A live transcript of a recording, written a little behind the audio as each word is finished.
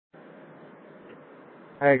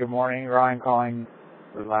Hey, good morning. Ryan calling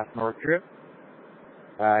for the last North trip.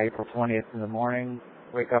 April 20th in the morning.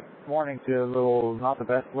 Wake up this morning to a little, not the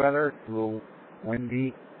best weather. It's a little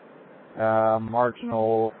windy,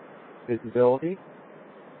 marginal visibility,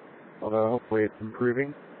 although hopefully it's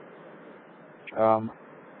improving.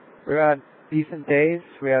 We've had decent days.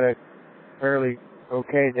 We had a fairly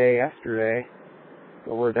okay day yesterday,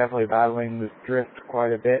 but we're definitely battling this drift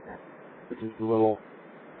quite a bit, which is a little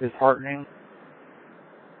disheartening.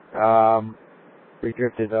 We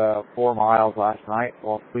drifted 4 miles last night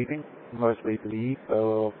while sleeping, mostly to the east, a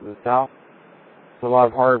little to the south. It's a lot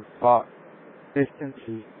of hard fought distance.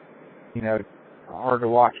 Is, hard to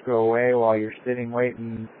watch go away while you're sitting,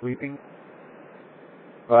 waiting, sleeping.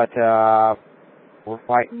 But we're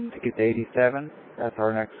fighting to get to 87. That's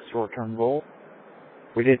our next short-term goal.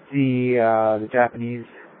 We did see the Japanese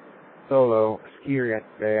solo skier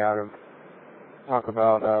yesterday talk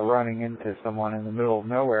about running into someone in the middle of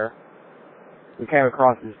nowhere. We came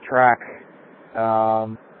across this track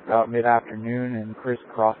about mid-afternoon and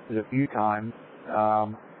crisscrossed it a few times.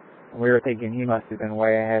 We were thinking he must have been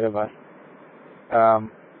way ahead of us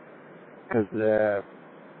because the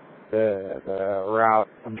route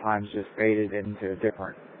sometimes just faded into a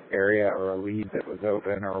different area or a lead that was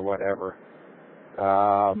open or whatever.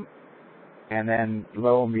 And then,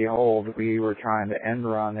 lo and behold, we were trying to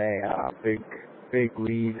end run a big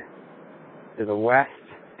lead to the west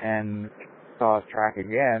and saw his track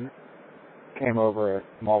again, came over a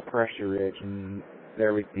small pressure ridge, and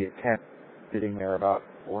there was the tent sitting there about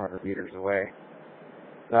 400 meters away.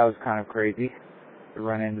 So that was kind of crazy to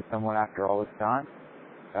run into someone after all this time.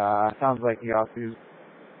 Sounds like Yasu's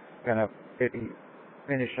gonna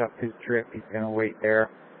finish up his trip. He's gonna wait there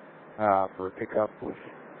for a pickup with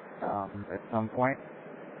at some point.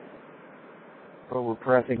 But we're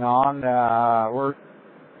pressing on.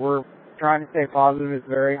 We're trying to stay positive. It's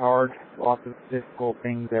very hard. Lots of difficult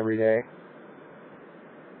things every day.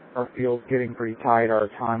 Our field's getting pretty tight. Our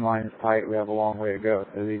timeline is tight. We have a long way to go.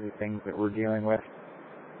 So these are things that we're dealing with,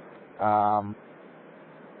 as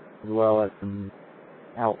well as some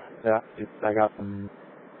health stuff. I got some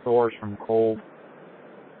sores from cold,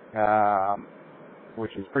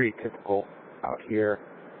 which is pretty typical out here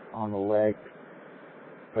on the legs.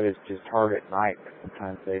 But it's just hard at night.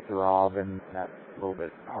 Sometimes they throb, and that's a little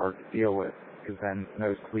bit hard to deal with, because then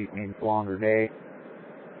no sleep means longer day.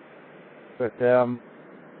 But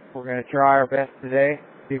we're going to try our best today,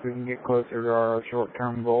 see if we can get closer to our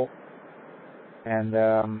short-term goal. And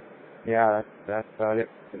that's about it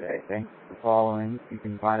for today. Thanks for following. You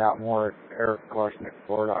can find out more at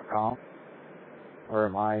ericlarsonexplorer.com or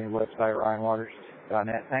at my website,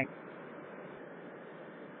 ryanwaters.net. Thanks.